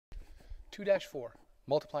2-4,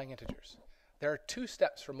 multiplying integers. There are two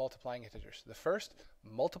steps for multiplying integers. The first,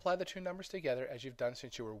 multiply the two numbers together as you've done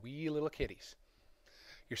since you were wee little kiddies.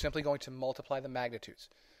 You're simply going to multiply the magnitudes,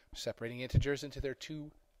 separating integers into their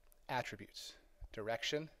two attributes,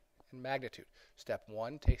 direction and magnitude. Step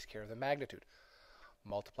 1 takes care of the magnitude.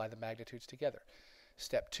 Multiply the magnitudes together.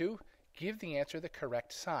 Step 2, give the answer the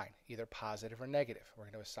correct sign, either positive or negative. We're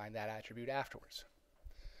going to assign that attribute afterwards.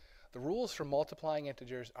 The rules for multiplying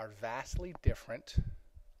integers are vastly different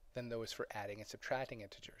than those for adding and subtracting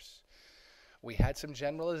integers. We had some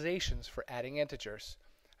generalizations for adding integers.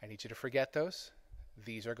 I need you to forget those.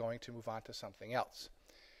 These are going to move on to something else.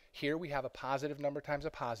 Here we have a positive number times a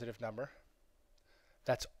positive number.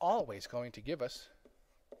 That's always going to give us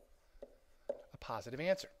a positive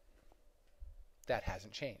answer. That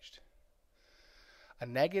hasn't changed. A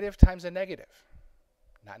negative times a negative.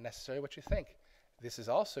 Not necessarily what you think. This is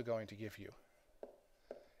also going to give you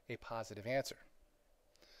a positive answer.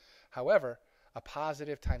 However, a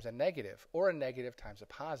positive times a negative or a negative times a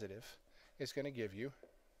positive is going to give you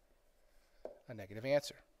a negative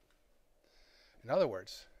answer. In other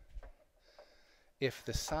words, if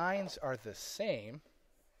the signs are the same,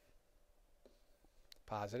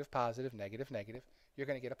 positive, positive, negative, negative, you're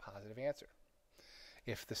going to get a positive answer.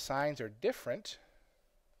 If the signs are different,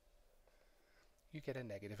 you get a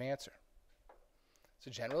negative answer. It's a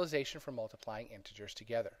generalization for multiplying integers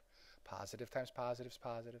together. Positive times positive is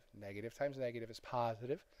positive, negative times negative is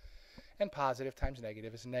positive, and positive times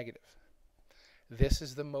negative is negative. This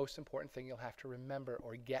is the most important thing you'll have to remember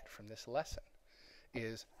or get from this lesson,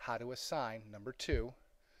 is how to assign number 2,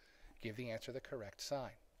 give the answer the correct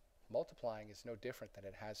sign. Multiplying is no different than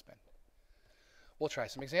it has been. We'll try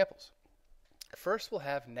some examples. First, we'll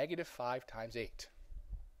have negative 5 times 8.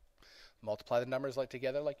 Multiply the numbers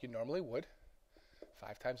together like you normally would.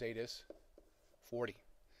 5 times 8 is 40.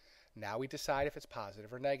 Now we decide if it's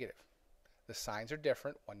positive or negative. The signs are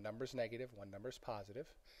different. One number is negative, one number is positive.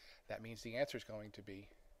 That means the answer is going to be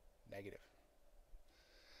negative.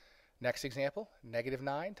 Next example, negative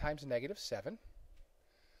 9 times negative 7.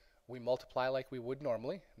 We multiply like we would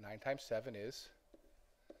normally. 9 times 7 is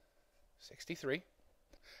 63.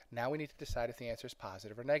 Now we need to decide if the answer is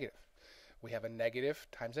positive or negative. We have a negative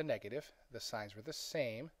times a negative. The signs were the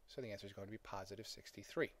same, so the answer is going to be positive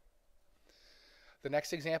 63. The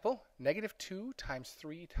next example, negative 2 times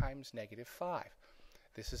 3 times negative 5.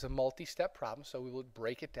 This is a multi-step problem, so we will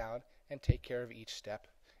break it down and take care of each step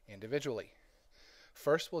individually.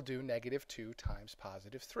 First, we'll do negative 2 times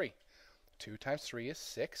positive 3. 2 times 3 is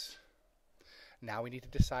 6. Now we need to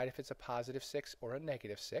decide if it's a positive 6 or a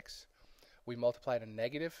negative 6. We multiplied a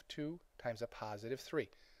negative 2 times a positive 3.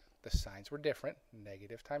 The signs were different,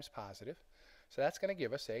 negative times positive. So that's going to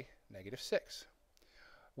give us a negative 6.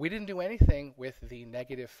 We didn't do anything with the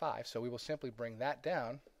negative 5, so we will simply bring that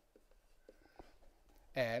down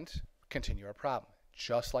and continue our problem.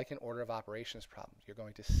 Just like an order of operations problem. You're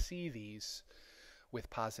going to see these with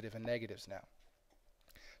positive and negatives now.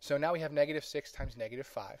 So now we have negative 6 times negative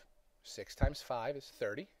 5. 6 times 5 is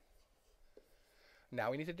 30.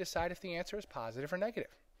 Now we need to decide if the answer is positive or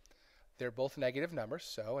negative. They're both negative numbers,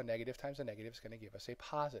 so a negative times a negative is going to give us a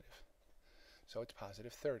positive. So it's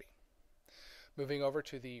positive 30. Moving over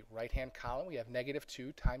to the right-hand column, we have negative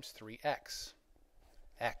 2 times 3x.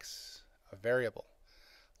 X, a variable.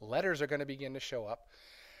 Letters are going to begin to show up.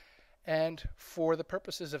 And for the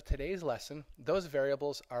purposes of today's lesson, those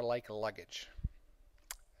variables are like luggage.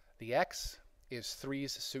 The x is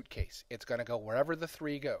 3's suitcase. It's going to go wherever the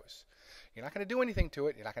 3 goes. You're not going to do anything to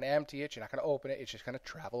it. You're not going to empty it. You're not going to open it. It's just going to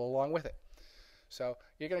travel along with it. So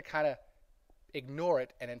you're going to kind of ignore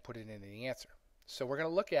it and then put it into the answer. So we're going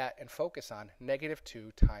to look at and focus on negative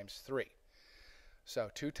 2 times 3. So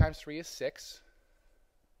 2 times 3 is 6.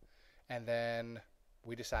 And then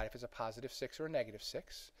we decide if it's a positive 6 or a negative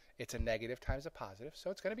 6. It's a negative times a positive,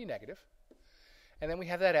 so it's going to be negative. And then we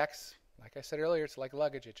have that x. Like I said earlier, it's like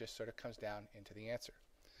luggage. It just sort of comes down into the answer.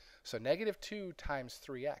 So negative 2 times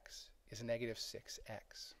 3x is negative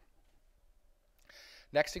 6x.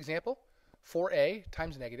 Next example, 4a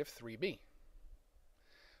times negative 3b.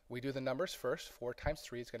 We do the numbers first. 4 times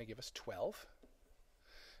 3 is going to give us 12.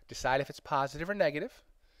 Decide if it's positive or negative.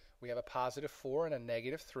 We have a positive 4 and a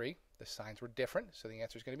negative 3. The signs were different, so the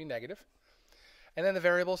answer is going to be negative. And then the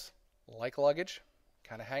variables, like luggage,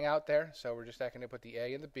 kind of hang out there. So we're just not going to put the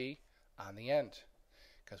a and the b on the end.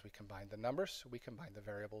 Because we combined the numbers, we combined the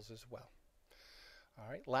variables as well. All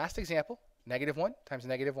right, last example, negative 1 times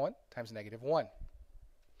negative 1 times negative 1.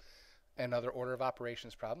 Another order of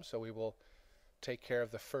operations problem, so we will take care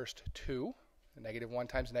of the first two. Negative 1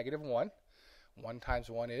 times negative 1. 1 times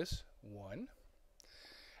 1 is 1.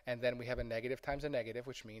 And then we have a negative times a negative,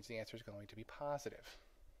 which means the answer is going to be positive.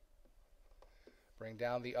 Bring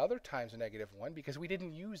down the other times a negative 1 because we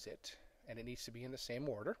didn't use it, and it needs to be in the same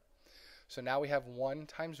order. So now we have 1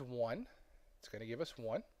 times 1. It's going to give us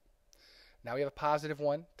 1. Now we have a positive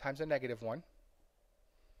 1 times a negative 1.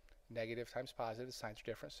 Negative times positive, the signs are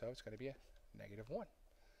different, so it's going to be a negative 1.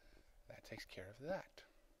 That takes care of that.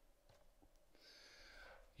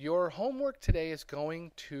 Your homework today is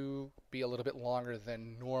going to be a little bit longer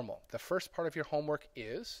than normal. The first part of your homework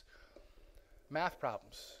is math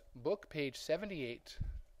problems. Book page 78,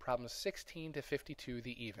 problems 16 to 52,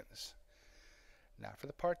 the evens. Now for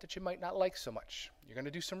the part that you might not like so much. You're going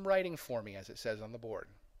to do some writing for me, as it says on the board.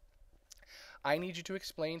 I need you to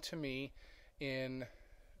explain to me in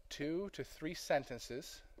 2 to 3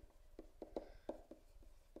 sentences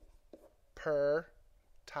per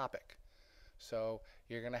topic. So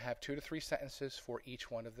you're going to have 2 to 3 sentences for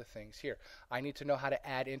each one of the things here. I need to know how to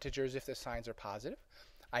add integers if the signs are positive.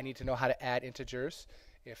 I need to know how to add integers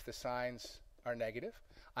if the signs are negative.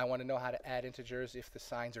 I want to know how to add integers if the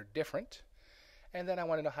signs are different. And then I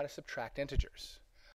want to know how to subtract integers.